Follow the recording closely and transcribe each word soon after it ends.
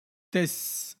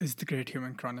This is the Great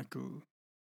Human Chronicle.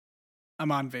 I'm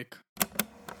Anvik.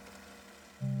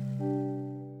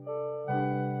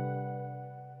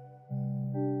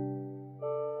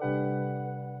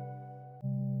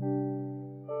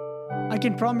 I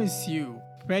can promise you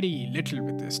very little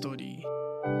with this story,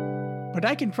 but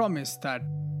I can promise that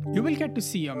you will get to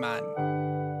see a man,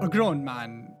 a grown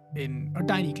man, in a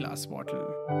tiny glass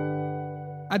bottle.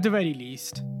 At the very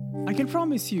least, I can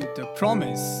promise you the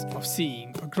promise of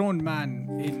seeing a grown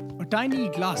man in a tiny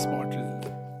glass bottle.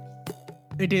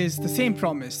 It is the same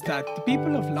promise that the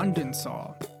people of London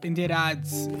saw in their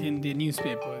ads in their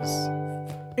newspapers.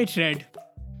 It read,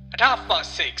 "At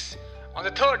 6:30 on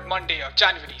the third Monday of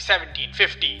January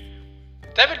 1750,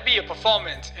 there will be a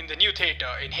performance in the new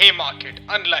theatre in Haymarket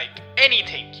unlike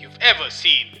anything you've ever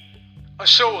seen. A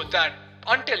show that,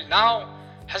 until now,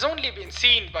 has only been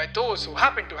seen by those who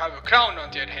happen to have a crown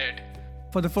on their head."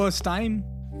 For the first time,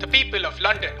 the people of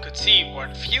London could see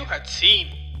what few had seen.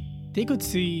 They could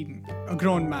see a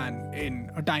grown man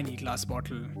in a tiny glass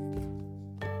bottle.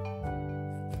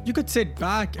 You could sit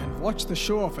back and watch the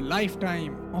show of a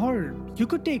lifetime, or you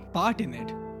could take part in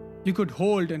it. You could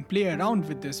hold and play around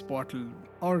with this bottle,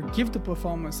 or give the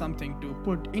performer something to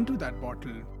put into that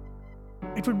bottle.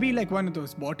 It would be like one of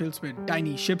those bottles with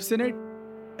tiny ships in it,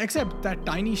 except that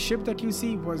tiny ship that you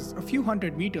see was a few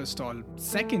hundred meters tall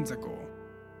seconds ago.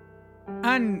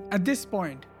 And at this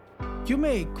point, you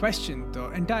may question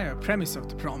the entire premise of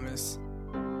the promise.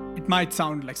 It might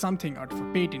sound like something out of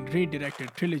a Peyton Reed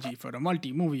directed trilogy for a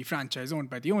multi-movie franchise owned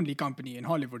by the only company in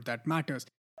Hollywood that matters.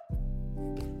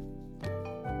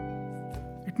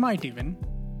 It might even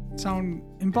sound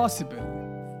impossible.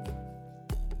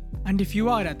 And if you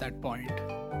are at that point,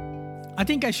 I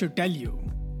think I should tell you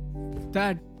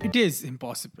that it is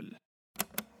impossible.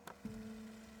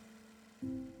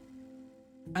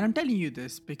 And I'm telling you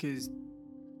this because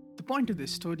the point of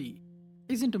this story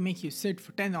isn't to make you sit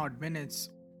for 10 odd minutes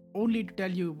only to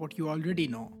tell you what you already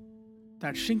know,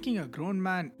 that shrinking a grown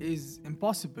man is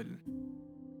impossible.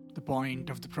 The point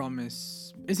of the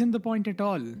promise isn't the point at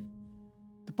all.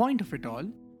 The point of it all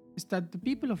is that the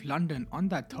people of London on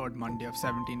that third Monday of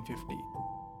 1750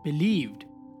 believed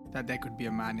that there could be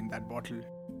a man in that bottle.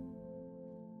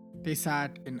 They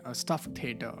sat in a stuffed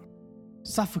theatre,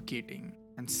 suffocating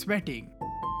and sweating,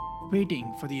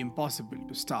 waiting for the impossible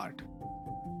to start.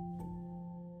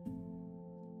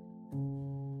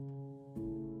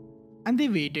 And they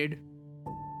waited,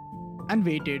 and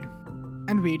waited,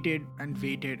 and waited, and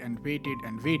waited, and waited,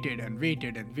 and waited, and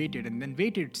waited, and waited, and then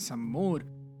waited some more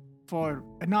for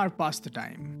an hour past the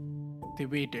time. They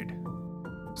waited.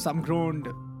 Some groaned,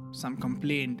 some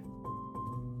complained,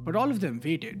 but all of them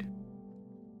waited.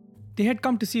 They had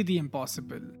come to see the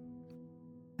impossible,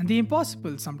 and the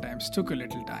impossible sometimes took a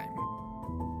little time.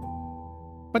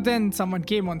 But then someone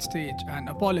came on stage and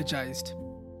apologized.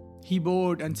 He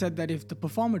bowed and said that if the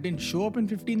performer didn't show up in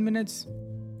 15 minutes,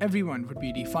 everyone would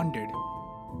be refunded.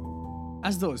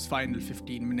 As those final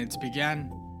 15 minutes began,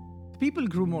 the people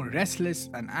grew more restless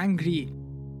and angry.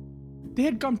 They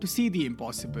had come to see the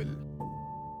impossible,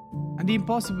 and the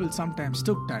impossible sometimes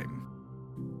took time.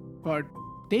 But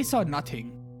they saw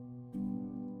nothing.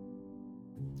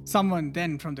 Someone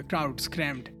then from the crowd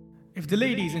screamed, "If the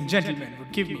ladies and gentlemen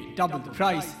would give me double the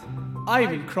price, I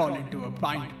will crawl into a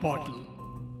pint bottle."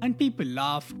 And people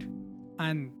laughed,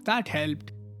 and that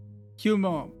helped.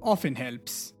 Humor often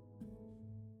helps.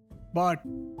 But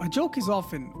a joke is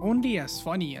often only as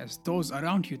funny as those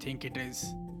around you think it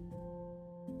is.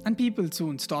 And people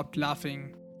soon stopped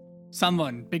laughing.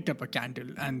 Someone picked up a candle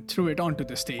and threw it onto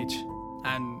the stage,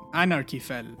 and anarchy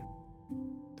fell.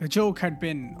 The joke had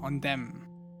been on them.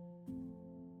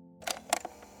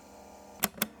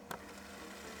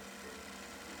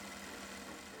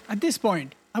 At this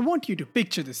point, I want you to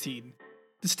picture the scene.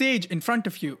 The stage in front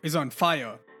of you is on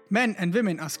fire. Men and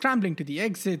women are scrambling to the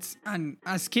exits, and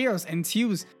as chaos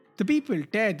ensues, the people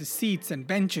tear the seats and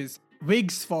benches,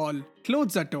 wigs fall,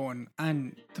 clothes are torn,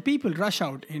 and the people rush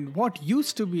out in what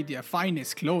used to be their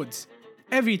finest clothes.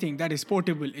 Everything that is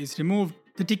portable is removed,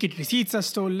 the ticket receipts are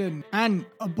stolen, and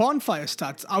a bonfire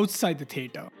starts outside the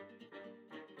theatre.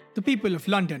 The people of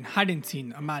London hadn't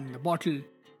seen a man in a bottle,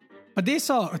 but they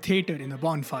saw a theatre in a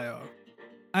bonfire.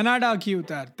 And I'd argue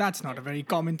that that's not a very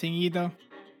common thing either.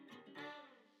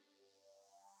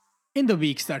 In the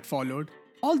weeks that followed,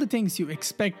 all the things you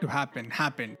expect to happen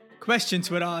happened.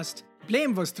 Questions were asked,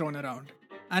 blame was thrown around,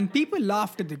 and people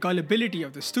laughed at the gullibility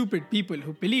of the stupid people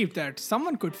who believed that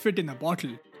someone could fit in a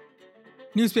bottle.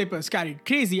 Newspapers carried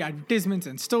crazy advertisements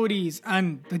and stories,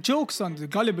 and the jokes on the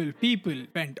gullible people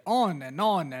went on and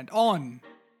on and on.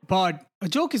 But A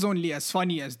joke is only as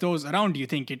funny as those around you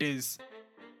think it is.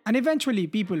 And eventually,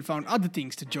 people found other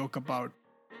things to joke about.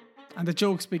 And the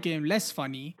jokes became less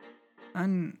funny,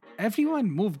 and everyone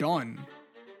moved on.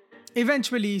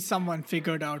 Eventually, someone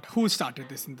figured out who started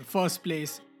this in the first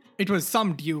place. It was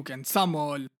some duke and some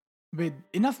earl with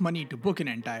enough money to book an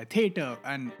entire theatre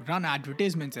and run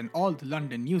advertisements in all the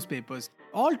London newspapers,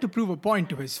 all to prove a point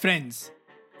to his friends.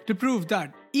 To prove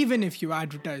that even if you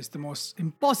advertise the most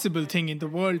impossible thing in the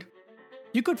world,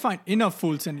 you could find enough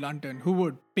fools in London who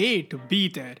would pay to be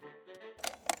there.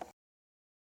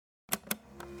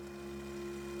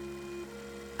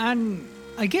 And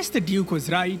I guess the Duke was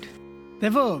right.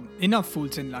 There were enough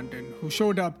fools in London who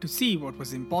showed up to see what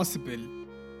was impossible.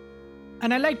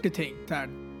 And I like to think that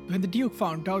when the Duke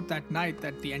found out that night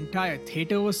that the entire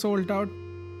theatre was sold out,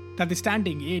 that the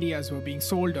standing areas were being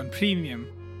sold on premium,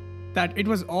 that it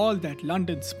was all that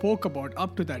London spoke about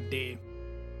up to that day,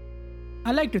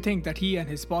 I like to think that he and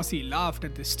his posse laughed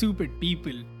at the stupid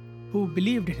people who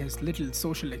believed in his little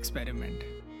social experiment.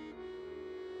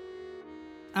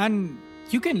 And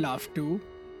you can laugh too.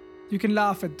 You can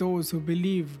laugh at those who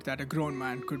believed that a grown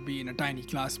man could be in a tiny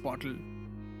glass bottle.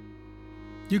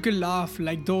 You can laugh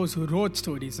like those who wrote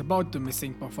stories about the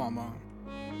missing performer.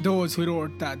 Those who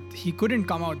wrote that he couldn't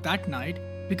come out that night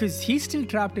because he's still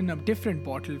trapped in a different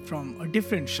bottle from a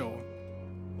different show.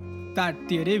 That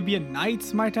the Arabian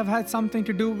Nights might have had something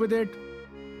to do with it?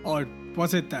 Or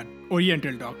was it that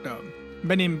Oriental doctor,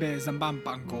 Benimbe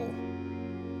Zambampanko?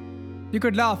 You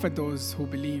could laugh at those who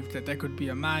believed that there could be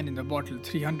a man in the bottle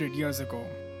 300 years ago.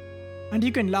 And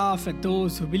you can laugh at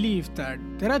those who believe that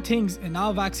there are things in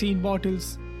our vaccine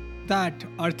bottles that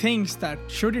are things that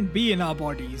shouldn't be in our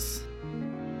bodies.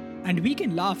 And we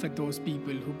can laugh at those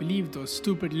people who believe those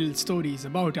stupid little stories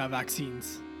about our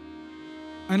vaccines.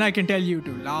 And I can tell you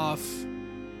to laugh,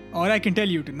 or I can tell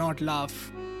you to not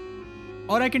laugh,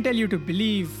 or I can tell you to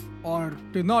believe or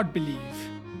to not believe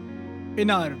in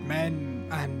our men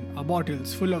and our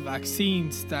bottles full of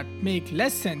vaccines that make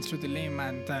less sense to the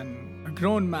layman than a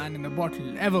grown man in a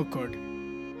bottle ever could.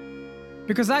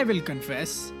 Because I will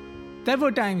confess, there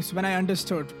were times when I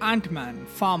understood Ant-Man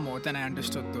far more than I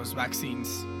understood those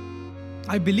vaccines.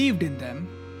 I believed in them,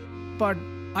 but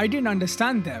I didn't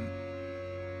understand them,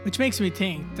 which makes me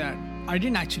think that I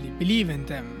didn't actually believe in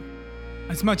them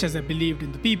as much as I believed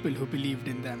in the people who believed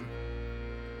in them.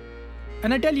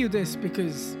 And I tell you this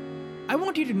because I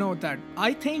want you to know that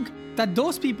I think that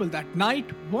those people that night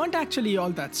weren't actually all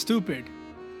that stupid.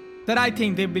 That I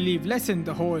think they believe less in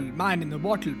the whole man in the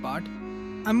bottle part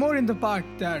and more in the part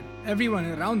that everyone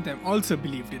around them also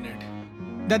believed in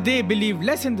it. That they believed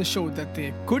less in the show that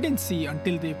they couldn't see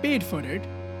until they paid for it,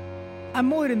 and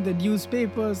more in the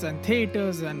newspapers and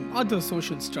theatres and other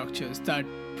social structures that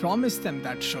promised them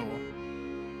that show.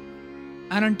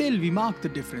 And until we mark the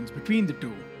difference between the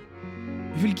two,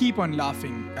 we will keep on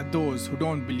laughing at those who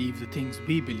don't believe the things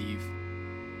we believe.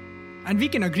 And we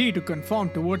can agree to conform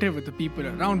to whatever the people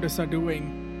around us are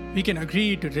doing. We can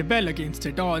agree to rebel against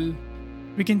it all.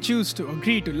 We can choose to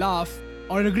agree to laugh,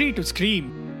 or agree to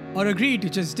scream, or agree to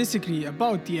just disagree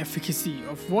about the efficacy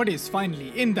of what is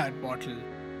finally in that bottle.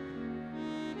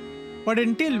 But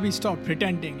until we stop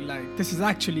pretending like this is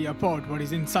actually about what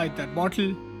is inside that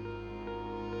bottle,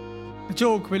 the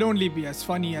joke will only be as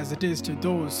funny as it is to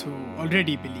those who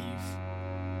already believe.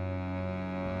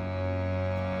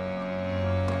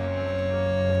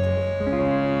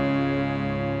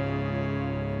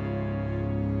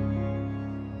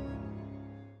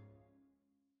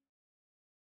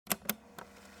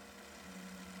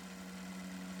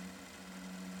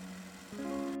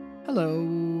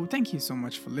 Hello, thank you so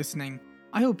much for listening.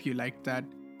 I hope you liked that.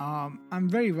 I'm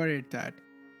very worried that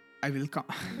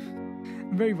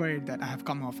I'm very worried that I have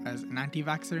come off as an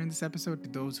anti-vaxxer in this episode to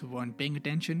those who weren't paying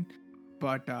attention,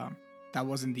 but that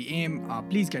wasn't the aim.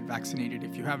 Please get vaccinated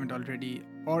if you haven't already,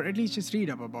 or at least just read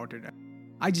up about it.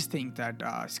 I just think that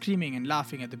screaming and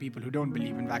laughing at the people who don't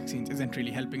believe in vaccines isn't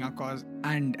really helping our cause,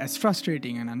 and as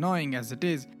frustrating and annoying as it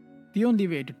is, the only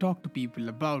way to talk to people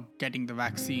about getting the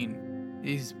vaccine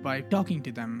is by talking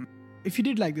to them. If you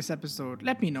did like this episode,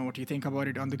 let me know what you think about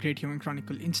it on the Great Human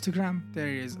Chronicle Instagram. There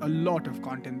is a lot of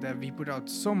content there. We put out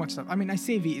so much stuff. I mean, I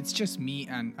say we, it's just me,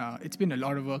 and it's been a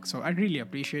lot of work, so I really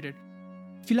appreciate it.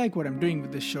 If you like what I'm doing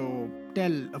with the show,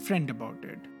 tell a friend about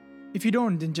it. If you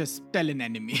don't, then just tell an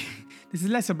enemy. This is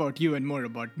less about you and more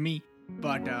about me.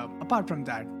 But apart from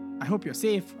that, I hope you're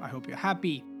safe. I hope you're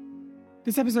happy.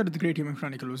 This episode of the Great Human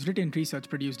Chronicle was written, researched,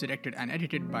 produced, directed, and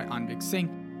edited by Anvik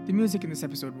Singh. The music in this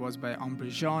episode was by Ombre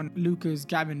Jean, Lucas,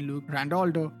 Gavin Luke,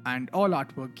 Randoldo, and all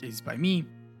artwork is by me.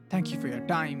 Thank you for your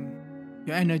time,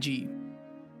 your energy,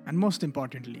 and most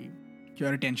importantly,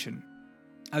 your attention.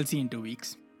 I'll see you in 2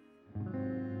 weeks.